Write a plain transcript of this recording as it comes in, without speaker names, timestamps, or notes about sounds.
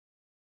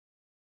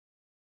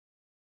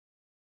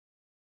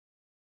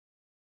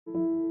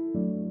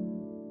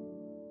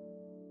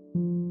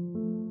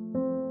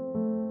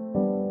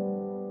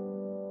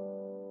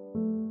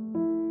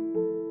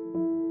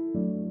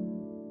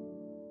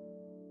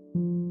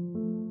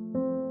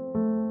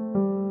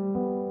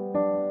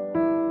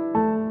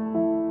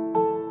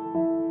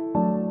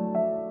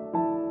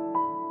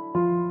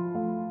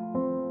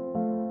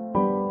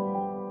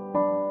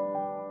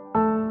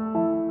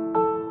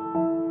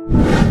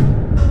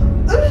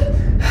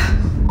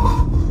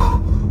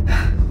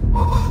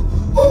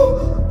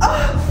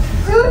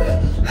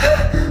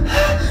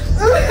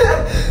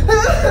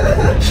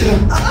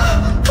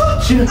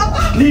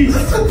Please,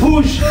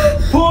 push!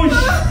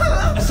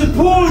 I said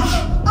push!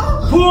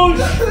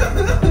 Push!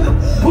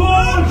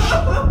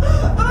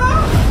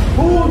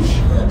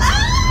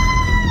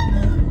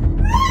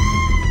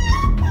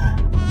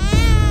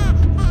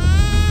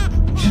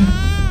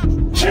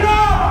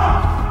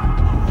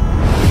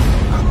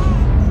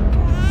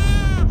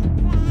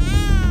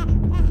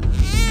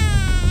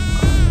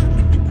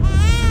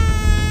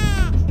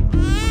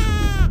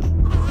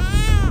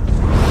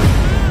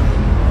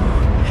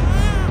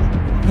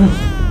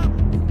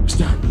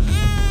 Stop.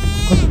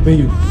 Got to pay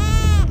you.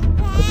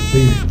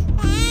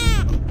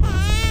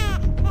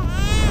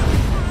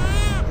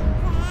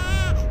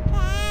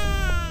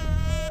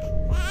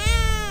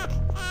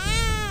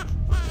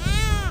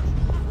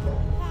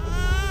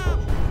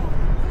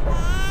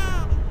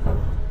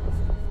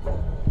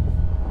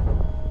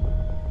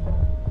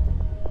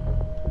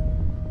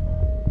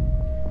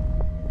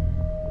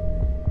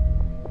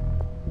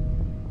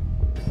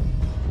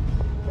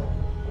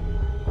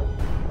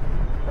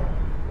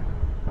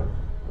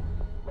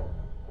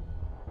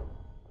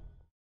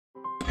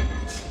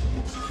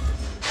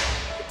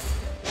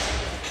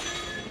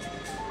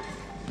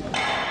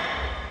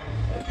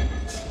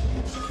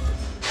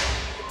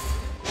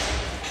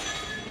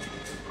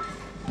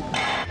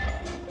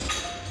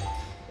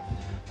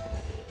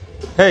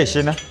 Hey,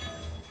 Sheena.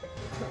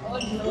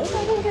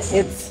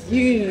 It's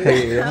you.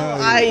 Hey,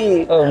 how are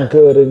you? I'm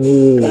good, and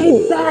you?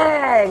 Hey,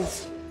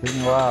 thanks.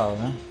 Been a while,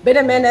 man. Been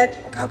a minute.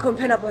 Can't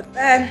complain about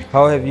that.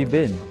 How have you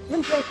been?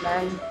 Been great,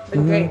 man.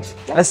 Been great.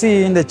 I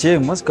see you in the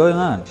gym. What's going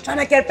on? Trying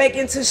to get back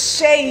into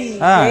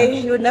shape. Ah. Hey,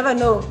 you would never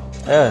know.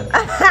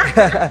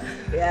 Yeah.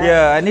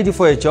 Yeah, I need you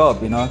for a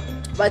job, you know.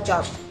 What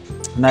job?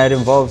 Now it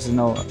involves, you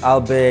know,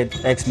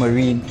 Albert,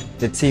 ex-Marine,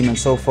 the team, and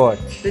so forth.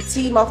 The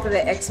team after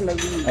the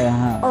ex-Marine.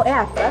 Oh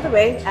yeah, by the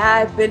way,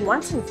 I've been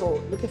looking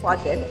for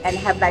Albert and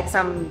have like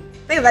some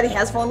things that he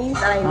has for me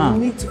that I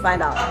need to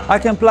find out. I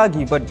can plug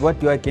you, but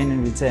what do I gain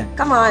in return?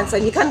 Come on,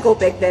 son, you can't go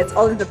back there. It's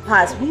all in the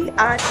past.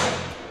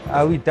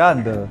 Are we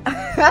done though?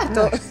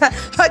 No.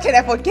 How can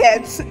I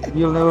forget?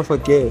 You'll never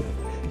forget.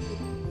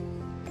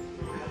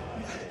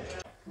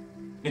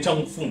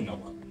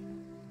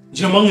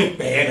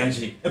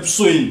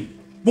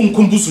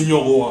 Bungkhumbuza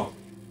unyoko wakho.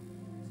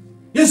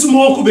 Yesu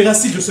moko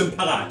bekasidlo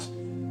semphakathi.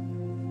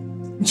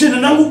 Njena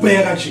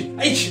nangubheka nje.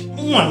 Ayish,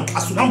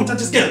 ungangixasu nami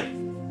uthatha isikele.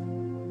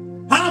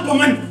 Hamba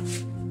man.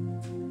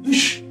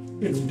 Ish,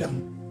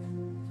 elundanga.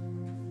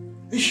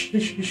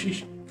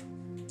 Ish.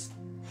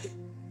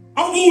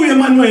 Awubuye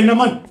man wena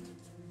man.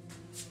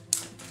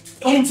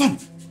 Awumfana.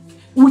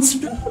 Uthi.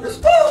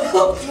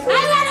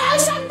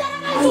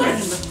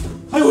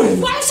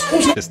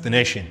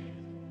 Destination.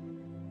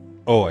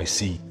 Oh, I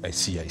see.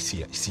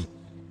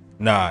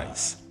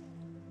 Nice.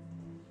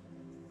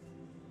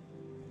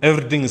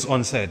 Everything is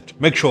on set.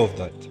 Make sure of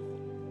that.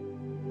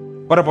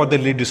 What about the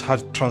lady's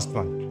heart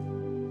transplant?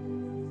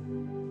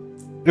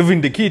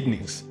 Even the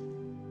kidneys.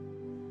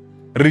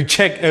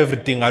 Recheck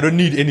everything. I don't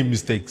need any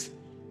mistakes.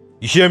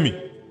 You hear me?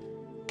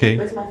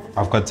 Okay.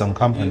 I've got some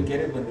company.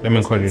 Let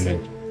me call you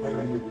later.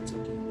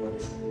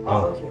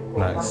 Oh,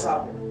 nice.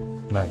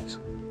 Nice.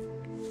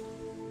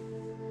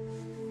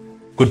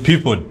 Good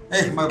people.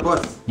 Hey, my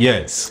boss.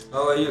 Yes.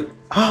 How are you?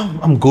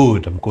 I'm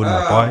good. I'm good,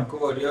 my boy. I'm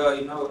good. Yeah,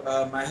 you know,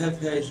 my help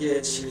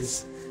here,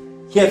 she's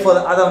here for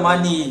the other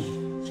money.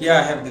 Here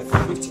I have the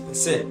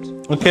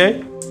 50%.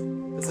 Okay.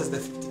 This is the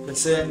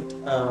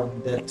 50%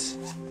 that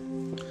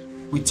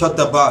we talked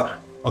about.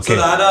 Okay. So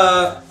the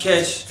other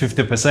cash,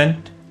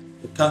 50%?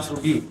 it comes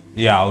from you.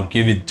 Yeah, I'll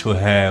give it to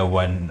her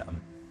when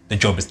the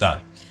job is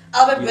done.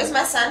 Albert, where's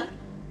my son?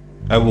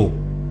 I will.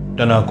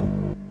 Tanako.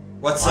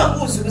 What's up?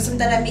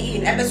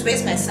 Albert,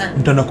 where's my son?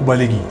 Mtanako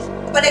balegi.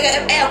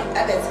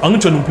 Albert.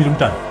 Angitsho nomphila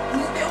umntana.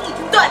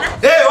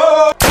 Hey,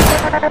 oh!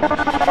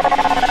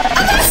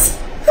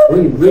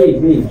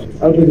 Wait.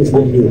 Albert is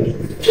not here.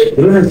 You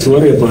don't have to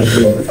worry about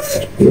him.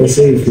 You're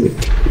safe.